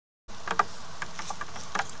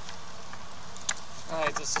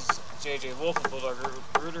this is JJ Wolf of Bulldog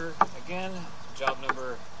Rooter again, job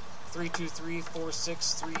number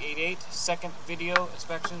 3234638, second video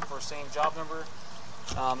inspection for same job number.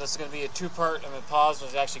 This is going to be a two-part. I'm going to pause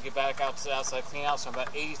and actually get back out to the outside clean out, so I'm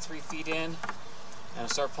about 83 feet in, and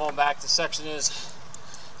start pulling back. The section is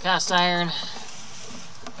cast iron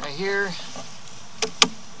right here.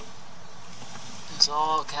 It's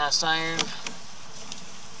all cast iron.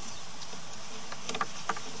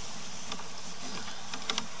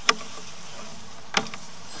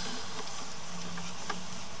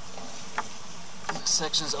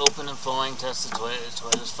 Section's open and flowing. Test the toilet. The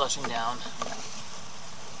toilet is flushing down.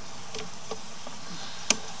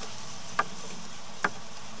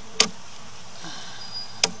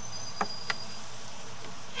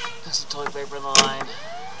 There's the toilet paper in the line.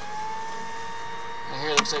 Right here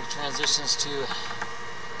it looks like it transitions to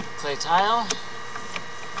clay tile.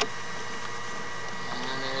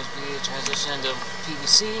 And there's the transition to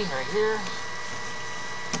PVC right here.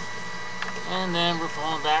 And then we're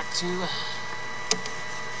pulling back to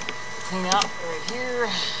clean out right here.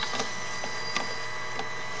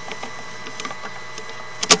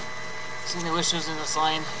 See no issues in this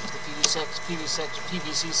line, the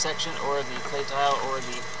PVC section or the clay tile or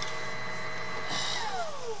the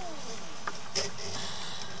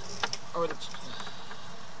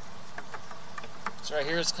so right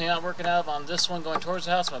here is clean out working out on this one going towards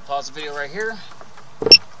the house. I'm going to pause the video right here.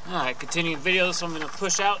 Alright, continuing video, so I'm going to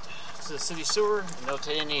push out to the city sewer and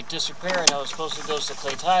notate any disrepair. I know it's supposed to go to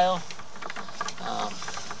clay tile.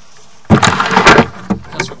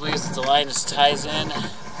 Customer believes that the line just ties in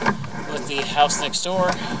with the house next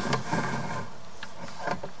door.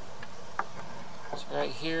 So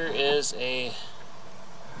right here is a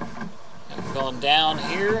going down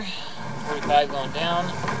here, 45 going down,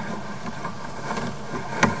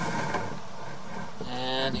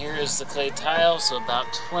 and here is the clay tile, so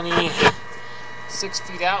about 26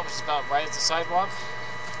 feet out, which is about right at the sidewalk.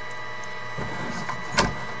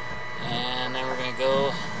 And then we're going to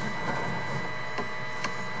go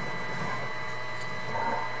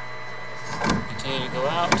continue to go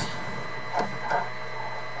out.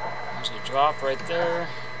 There's a drop right there.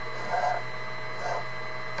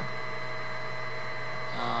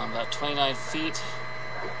 About 29 feet.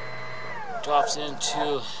 Drops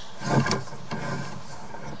into,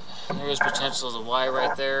 there is potential of the Y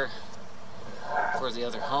right there for the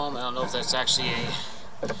other home. I don't know if that's actually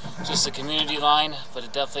just a community line, but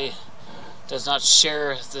it definitely does not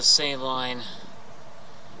share the same line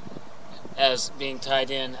as being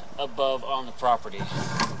tied in above on the property.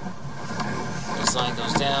 This line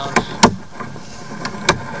goes down.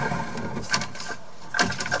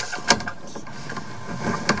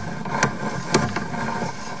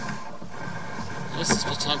 This is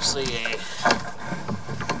potentially a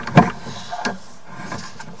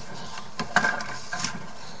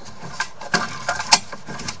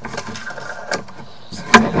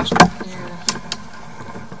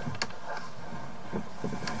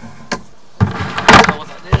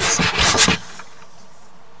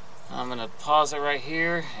I'm going to pause it right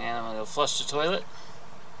here and I'm going to flush the toilet.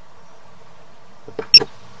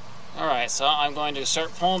 Alright, so I'm going to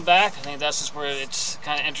start pulling back. I think that's just where it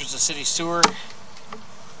kind of enters the city sewer.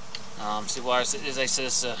 See why, as I said,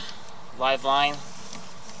 it's a live line.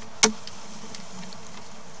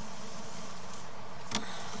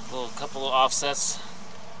 A couple of offsets.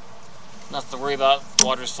 Nothing to worry about.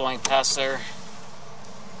 Water's flowing past there.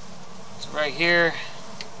 So right here,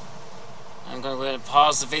 I'm going to go ahead and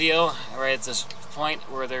pause the video right at this point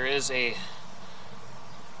where there is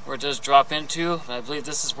where it does drop into. And I believe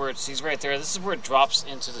this is where he's right there. This is where it drops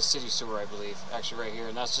into the city sewer, I believe. Actually, right here,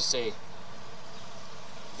 and that's just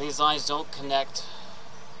these lines don't connect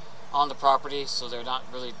on the property, so they are not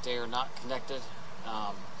connected.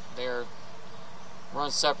 They're run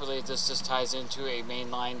separately. This just ties into a main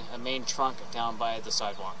line, a main trunk down by the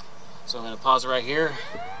sidewalk. So I'm going to pause it right here.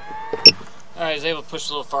 Alright, I was able to push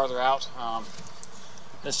a little farther out.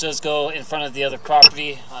 This does go in front of the other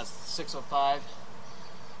property, 605.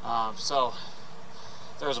 So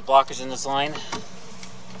there's a blockage in this line.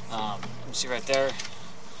 You can see right there.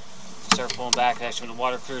 Start pulling back. Actually, when the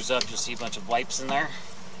water clears up, you'll see a bunch of wipes in there.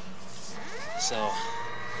 So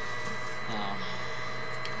I'm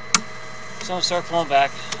going to start pulling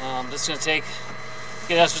back. This is going to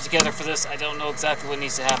get estimate together for this. I don't know exactly what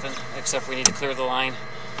needs to happen, except we need to clear the line.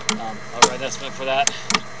 I'll write an estimate for that.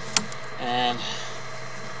 And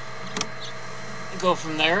go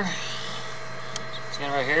from there.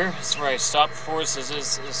 Again, right here, this is where I stopped before. This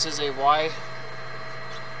is a Y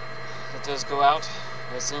that does go out.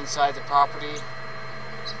 It's inside the property.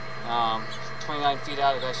 29 29 feet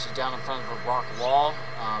out, it's actually down in front of a rock wall.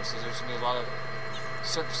 So there's going to be a lot of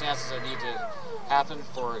circumstances that need to happen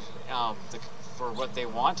for what they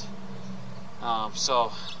want.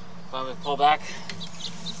 So I'm going to pull back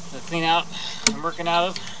the clean out I'm working out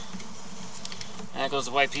of. And that goes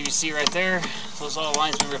the white PVC right there. So those all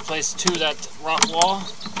lines been replaced to that rock wall.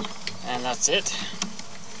 And that's it.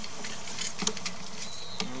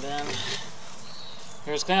 And then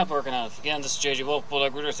here's cleanup working out of. Again, this is JJ Wolf,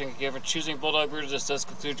 Bulldog Rooter. Thank you for choosing Bulldog Rooter. This does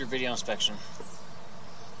conclude your video inspection.